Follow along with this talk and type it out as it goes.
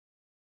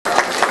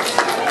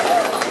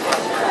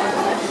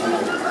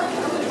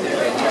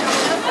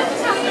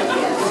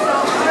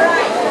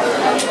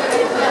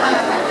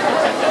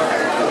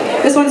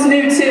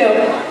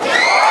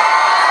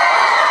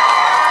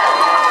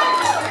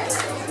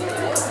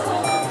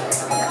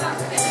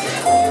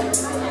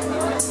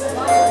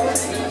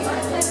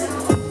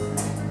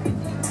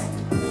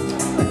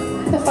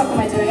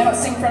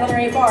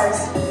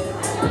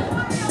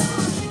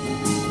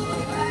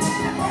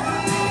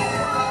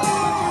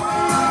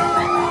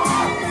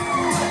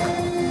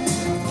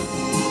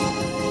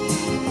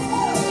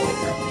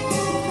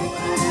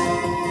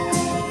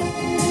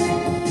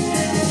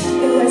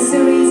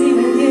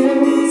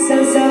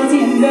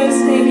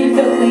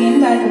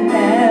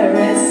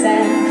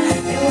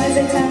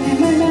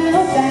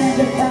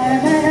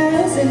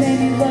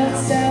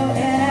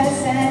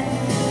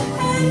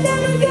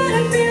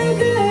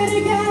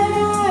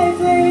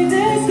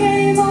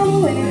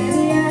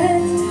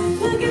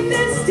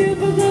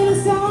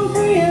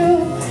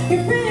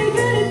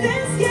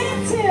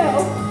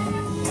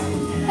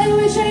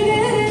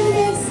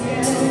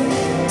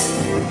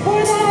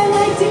or that I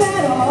liked you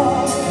at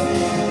all.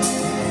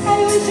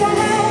 I wish I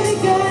had the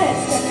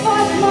guts to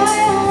fuck my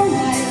own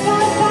life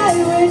up. I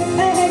wish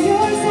I had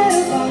your set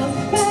of balls,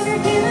 but your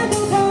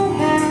chemical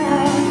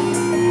compound.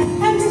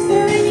 I'm just the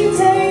ring you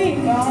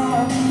take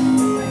off.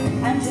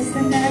 I'm just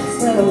the next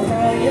little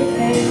girl you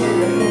favor.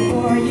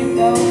 Before you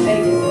go,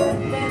 make it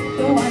worth it,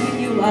 the one that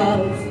you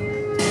love.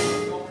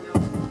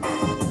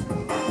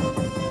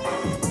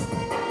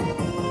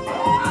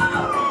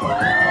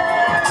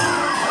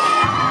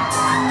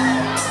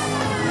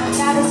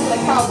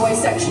 Cowboy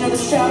section of the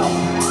show.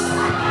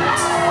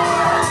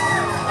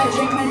 I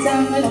drink my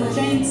dumb little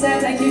drinks,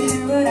 act like you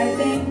care what I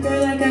think, or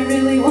like I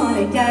really want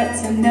to get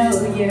to know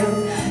you.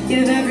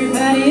 Give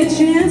everybody a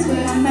chance, put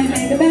on my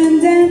makeup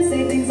and dance,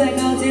 say things like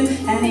I'll do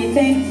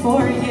anything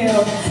for you.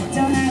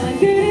 Don't I look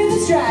good in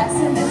this dress,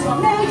 and this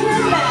will make you a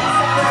mess.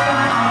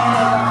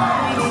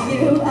 I'm with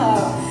you,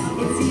 oh,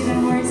 it's even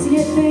worse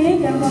you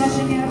think. I'm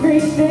watching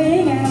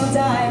everything, and I'll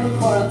die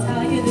before I'll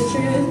tell you the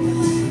truth.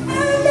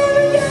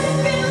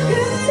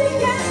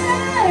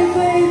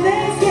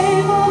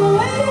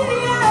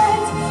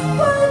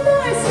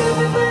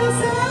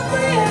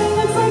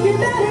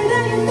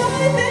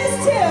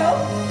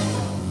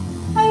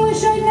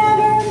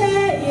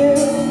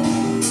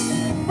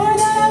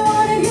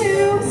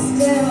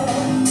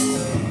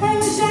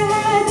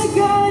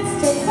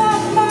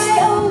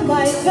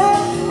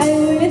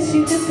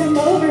 You just come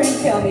over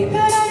and kill me,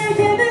 but I'm your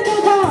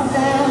chemical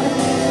compound.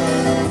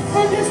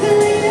 I'm just the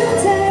ring you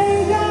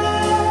take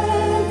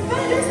off.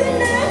 I'm just the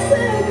next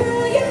little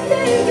girl you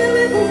think of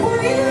it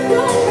before you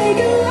go. Make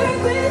it work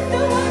with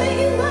the one that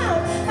you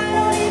love. I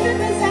don't even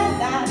miss out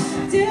that.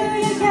 Do you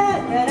get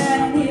that I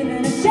don't even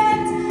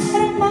object? I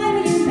don't mind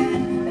what you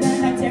meant, but I'm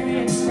not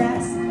dare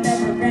express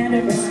whatever brand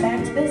of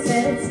respect this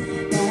is.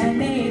 And I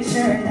made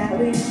sure that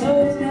we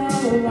both know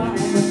I'm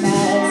a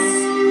mess.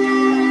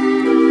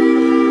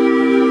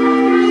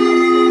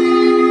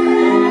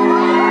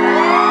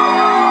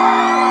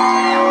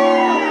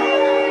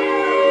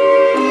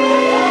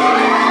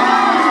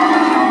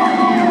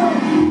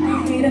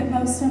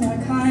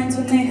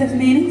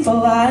 Meaningful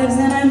lives,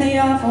 and I'm the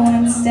awful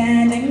one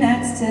standing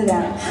next to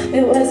them.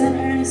 It was an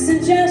earnest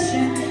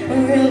suggestion, a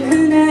real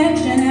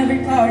connection.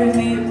 Every part of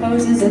me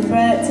poses a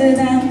threat to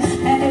them,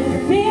 and it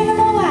would mean them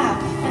a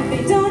laugh like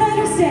they don't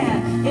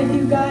understand. If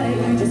you got it,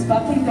 you just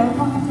fucking go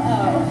home.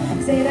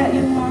 Oh, say that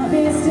you want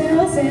me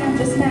still, say I'm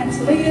just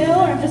mentally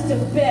ill, or I'm just a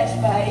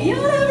bitch, but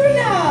you'll never